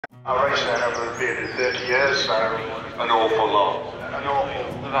I raced there over a period of 30 years, so An awful lot. an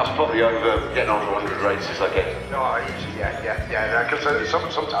awful. That's probably over getting on to 100 races, I guess. No, yeah. Because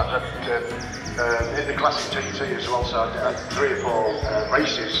sometimes I hit the classic TT as well, so I did 3 or 4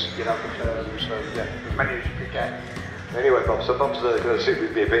 races, you know. So yeah, as many as you could get. Anyway, Bob, so Bob's going to sit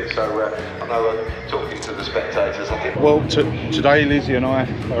with me a bit, so I know talking to the spectators, I think. Well, today Lizzie and I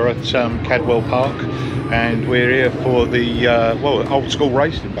are at Cadwell Park, and we're here for the old school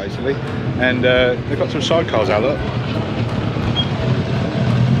racing basically, and they've got some sidecars out. Look,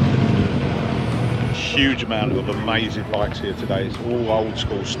 huge amount of amazing bikes here today. It's all old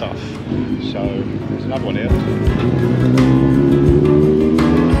school stuff. So there's another one here.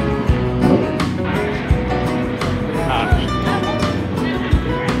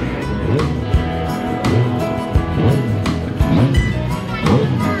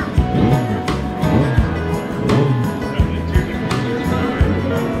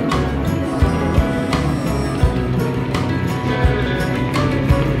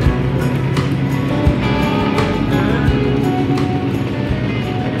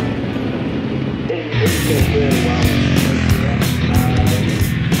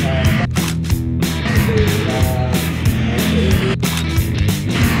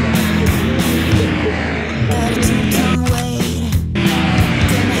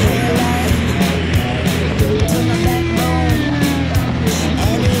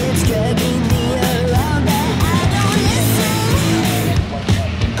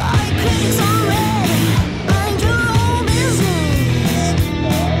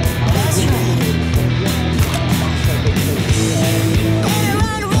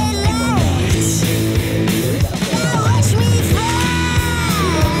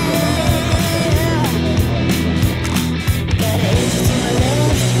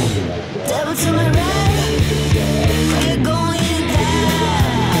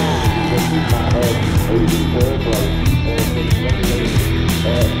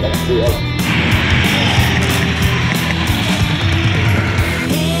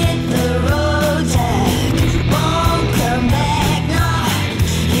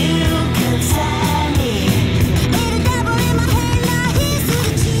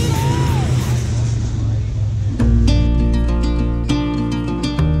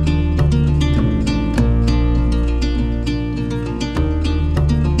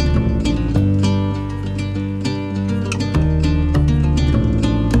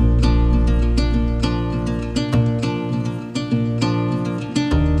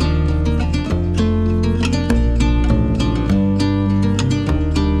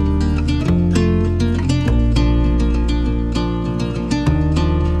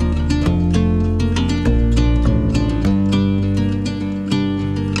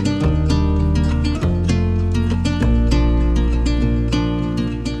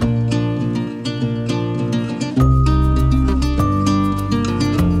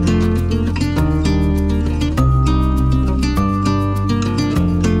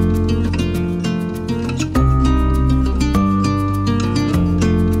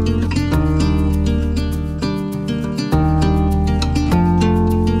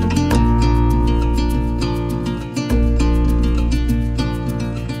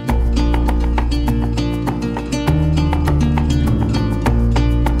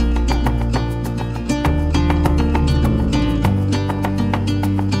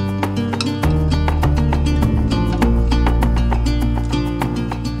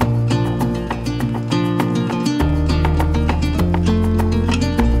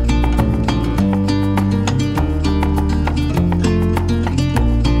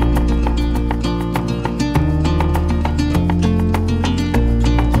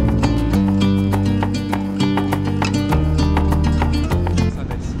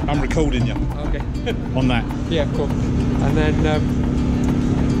 Recording you. Okay. On that. Yeah, cool. And then,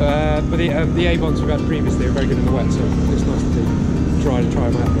 but the A-bonds we've had previously are very good in the wet, so it's nice to try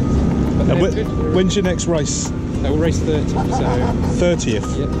them out. But when's your next race? We'll race 30, so...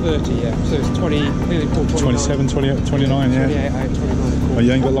 30th? Yeah, 30, yeah. So it's 20, nearly 27, 28, 29, yeah. 28, 29. Oh,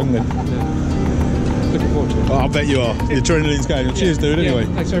 you ain't got long then? No. Looking forward to it. Oh, I bet you are. Your adrenaline's going. Yeah. Cheers, dude, anyway.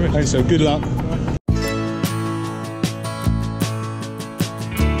 Yeah, thanks very much. Thanks, so good luck.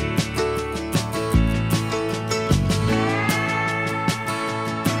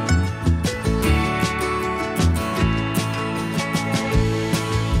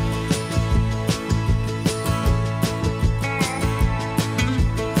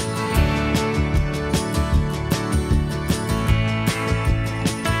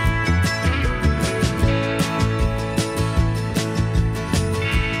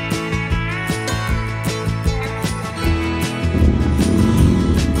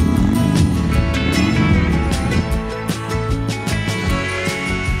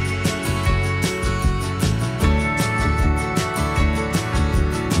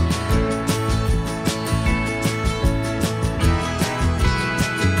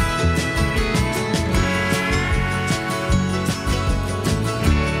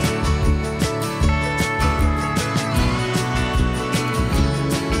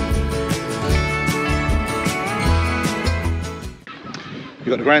 You've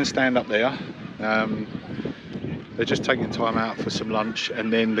got the grandstand up there. They're just taking time out for some lunch,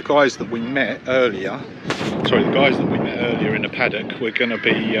 and then the guys that we met earlier, in the paddock, we're going to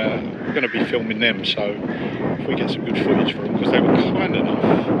be filming them. So if we get some good footage for them, because they were kind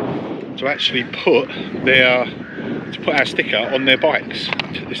enough to actually put our sticker on their bikes.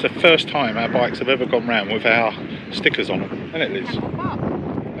 It's the first time our bikes have ever gone round with our stickers on them, isn't it, Liz?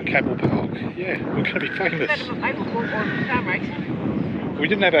 At Cadwell Park. Yeah, we're going to be famous. We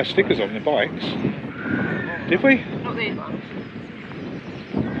didn't have our stickers on the bikes, did we? Not these ones.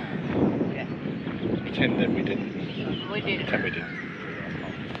 Yeah. Pretend that we didn't. We did. Pretend we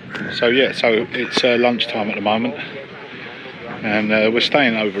didn't. So yeah, so it's lunchtime at the moment, and we're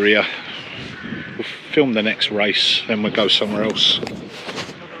staying over here. We'll film the next race, then we'll go somewhere else.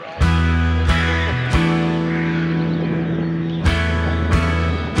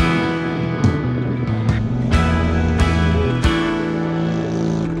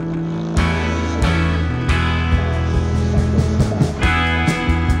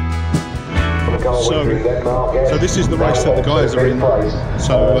 So this is the race that the guys are in,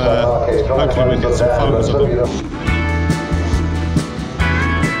 so hopefully we'll get some photos of them.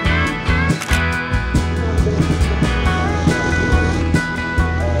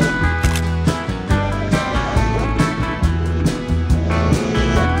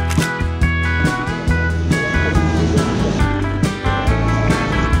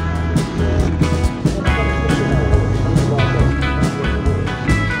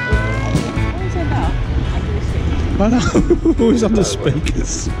 I know, always on the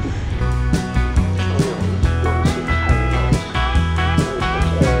speakers.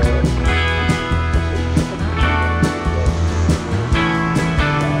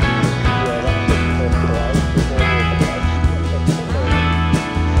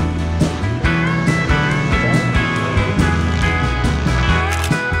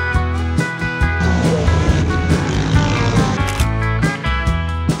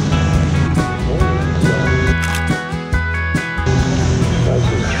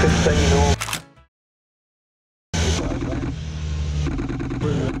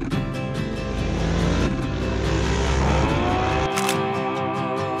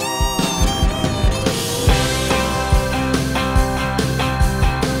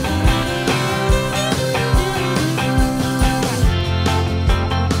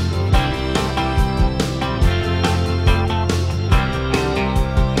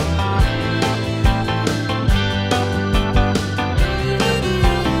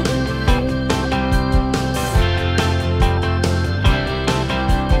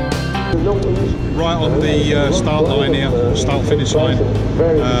 Right on the start line here, start finish line,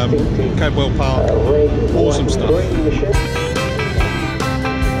 Cadwell Park, awesome stuff.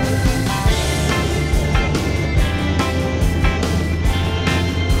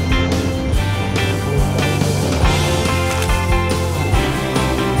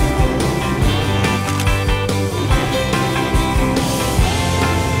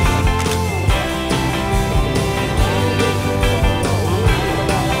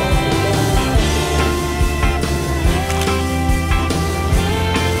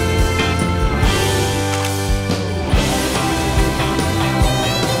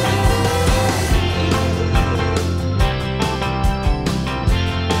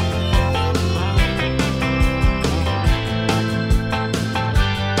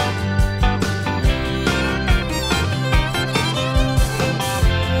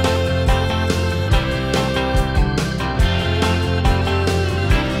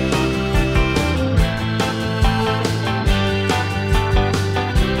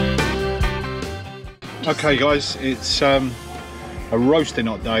 Okay guys, it's a roasting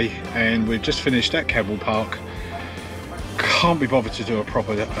hot day and we've just finished at Cadwell Park. Can't be bothered to do a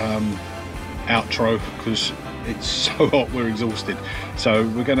proper outro because it's so hot we're exhausted. So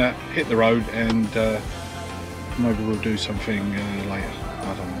we're gonna hit the road and maybe we'll do something later.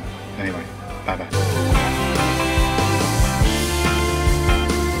 I don't know. Anyway, bye bye.